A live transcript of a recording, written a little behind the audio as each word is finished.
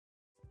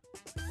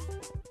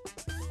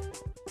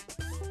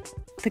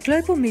The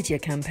global media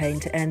campaign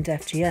to end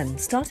FGM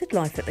started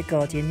life at the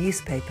Guardian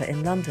newspaper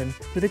in London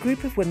with a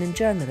group of women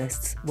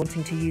journalists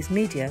wanting to use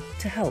media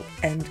to help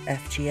end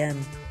FGM.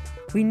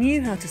 We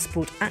knew how to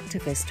support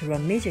activists to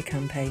run media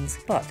campaigns,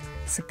 but,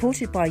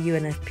 supported by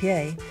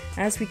UNFPA,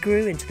 as we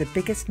grew into the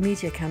biggest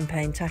media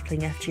campaign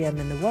tackling FGM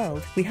in the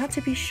world, we had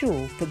to be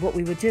sure that what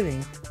we were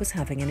doing was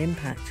having an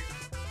impact.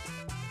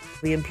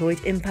 We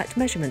employed impact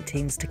measurement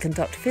teams to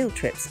conduct field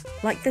trips,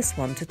 like this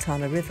one to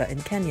Tana River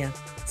in Kenya.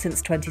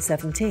 Since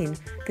 2017,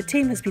 the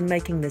team has been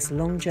making this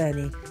long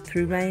journey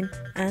through rain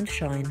and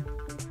shine.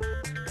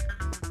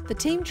 The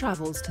team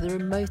travels to the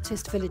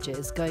remotest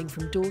villages, going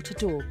from door to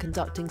door,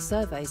 conducting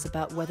surveys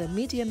about whether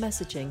media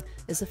messaging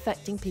is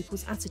affecting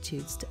people's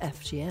attitudes to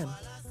FGM.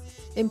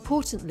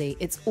 Importantly,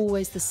 it's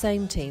always the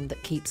same team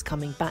that keeps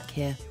coming back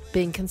here.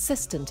 Being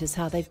consistent is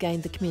how they've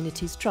gained the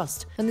community's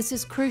trust, and this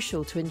is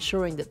crucial to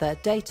ensuring that their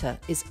data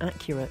is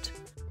accurate.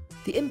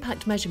 The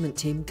impact measurement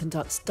team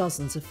conducts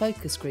dozens of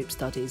focus group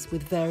studies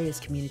with various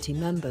community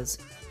members,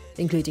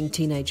 including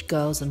teenage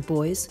girls and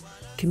boys,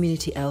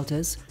 community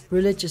elders,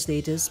 religious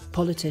leaders,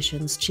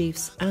 politicians,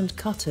 chiefs and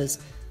cutters,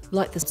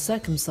 like the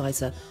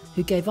circumciser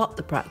who gave up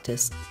the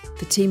practice.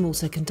 The team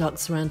also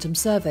conducts random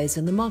surveys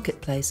in the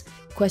marketplace,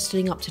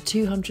 questioning up to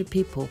 200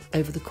 people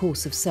over the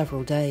course of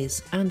several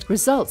days. And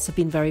results have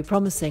been very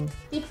promising.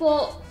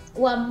 People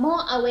were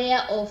more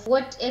aware of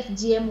what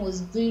FGM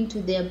was doing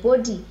to their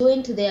body,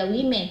 doing to their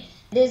women.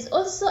 There's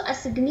also a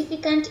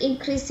significant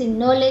increase in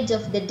knowledge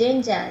of the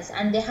dangers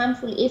and the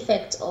harmful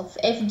effects of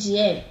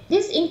FGM.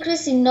 This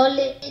increase in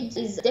knowledge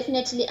is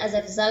definitely as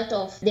a result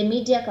of the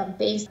media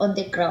campaigns on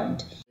the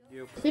ground.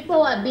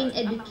 People are being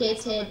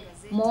educated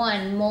more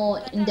and more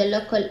in the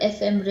local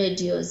FM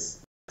radios.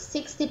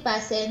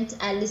 60%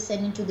 are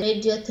listening to the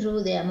radio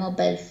through their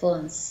mobile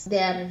phones. They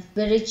are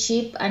very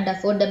cheap and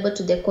affordable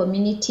to the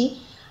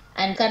community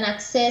and can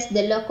access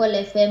the local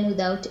FM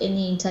without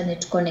any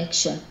internet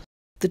connection.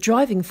 The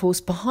driving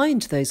force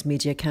behind those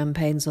media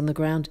campaigns on the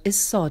ground is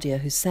Sadia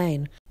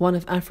Hussein, one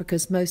of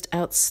Africa's most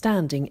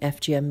outstanding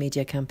FGM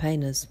media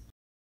campaigners.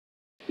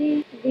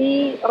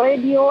 The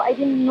radio, I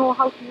didn't know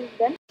how to use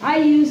them. I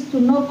used to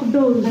knock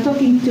doors,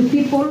 talking to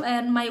people,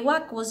 and my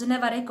work was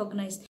never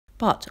recognized.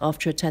 But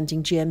after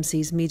attending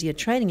GMC's Media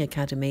Training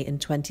Academy in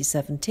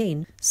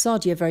 2017,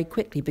 Sadia very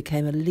quickly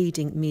became a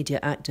leading media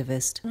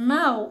activist.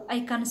 Now I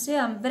can say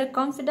I'm very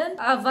confident.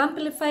 I've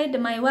amplified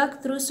my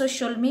work through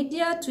social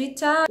media,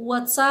 Twitter,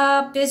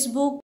 WhatsApp,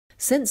 Facebook.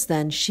 Since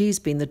then, she's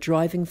been the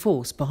driving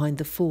force behind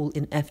the fall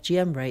in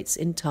FGM rates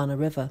in Tana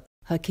River.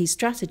 Her key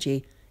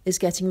strategy is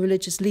getting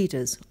religious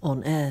leaders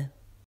on air.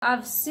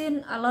 I've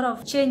seen a lot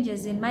of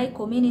changes in my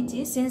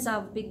community since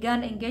I've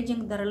begun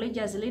engaging the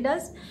religious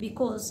leaders,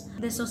 because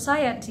the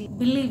society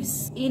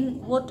believes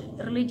in what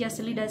religious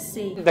leaders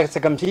say. The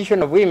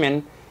circumcision of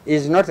women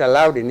is not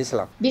allowed in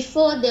Islam.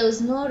 Before, there was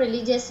no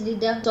religious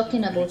leader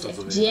talking about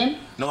FGM.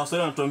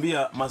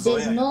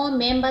 There's no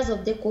members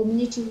of the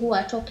community who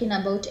are talking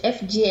about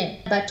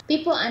FGM. But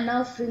people are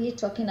now freely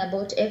talking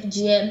about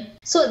FGM.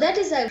 So that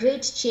is a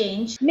great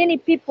change. Many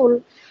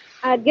people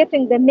are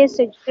getting the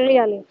message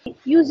really.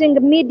 Using the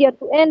media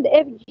to end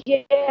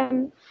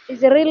FGM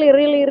is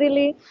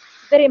really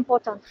very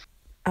important.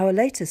 Our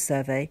latest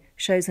survey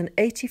shows an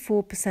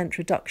 84%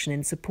 reduction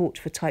in support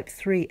for type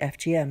 3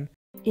 FGM.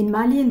 In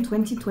Mali in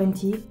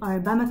 2020, our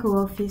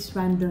Bamako office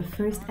ran the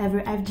first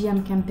ever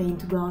FGM campaign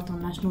to go out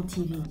on national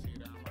TV.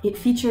 It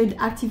featured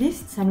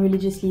activists and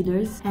religious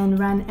leaders and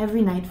ran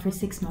every night for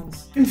 6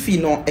 months. Une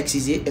fille non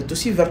excisée est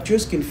aussi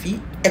vertueuse qu'une fille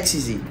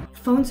excisée.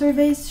 Phone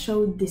surveys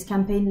showed this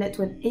campaign led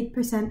to an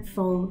 8%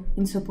 fall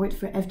in support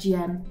for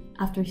FGM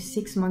after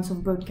 6 months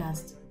of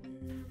broadcast.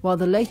 While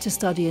the latest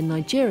study in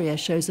Nigeria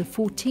shows a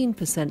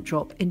 14%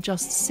 drop in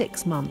just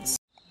 6 months.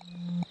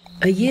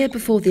 A year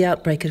before the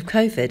outbreak of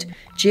COVID,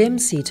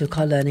 GMC took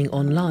our learning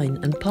online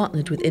and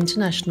partnered with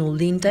international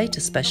lean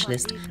data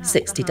specialist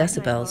 60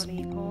 Decibels.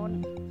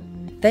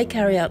 They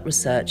carry out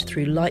research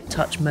through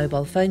light-touch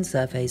mobile phone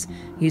surveys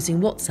using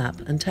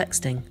WhatsApp and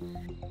texting.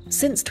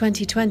 Since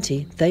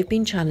 2020, they've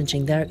been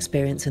challenging their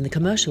experience in the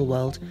commercial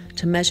world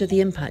to measure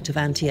the impact of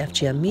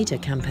anti-FGM media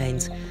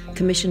campaigns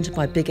commissioned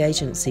by big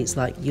agencies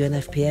like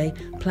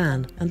UNFPA,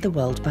 Plan and the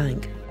World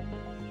Bank.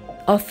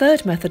 Our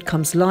third method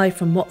comes live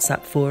from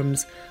WhatsApp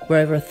forums,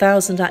 where over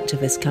 1,000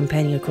 activists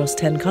campaigning across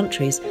 10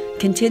 countries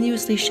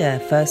continuously share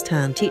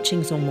first-hand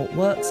teachings on what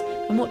works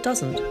and what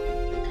doesn't.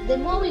 The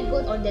more we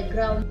go on the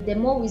ground, the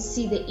more we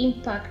see the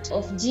impact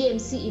of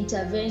GMC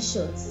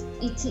interventions.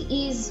 It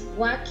is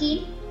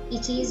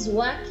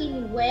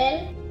working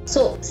well.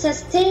 So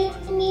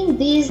sustaining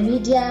these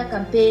media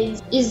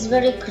campaigns is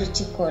very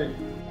critical.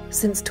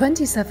 Since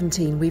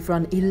 2017, we've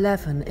run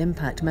 11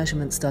 impact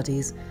measurement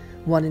studies,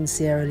 1 in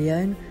Sierra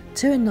Leone,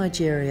 2 in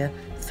Nigeria,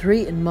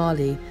 3 in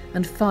Mali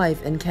and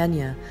 5 in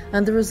Kenya,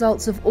 and the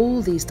results of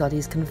all these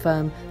studies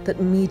confirm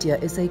that media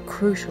is a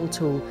crucial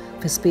tool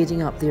for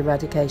speeding up the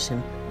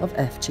eradication of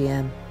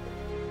FGM.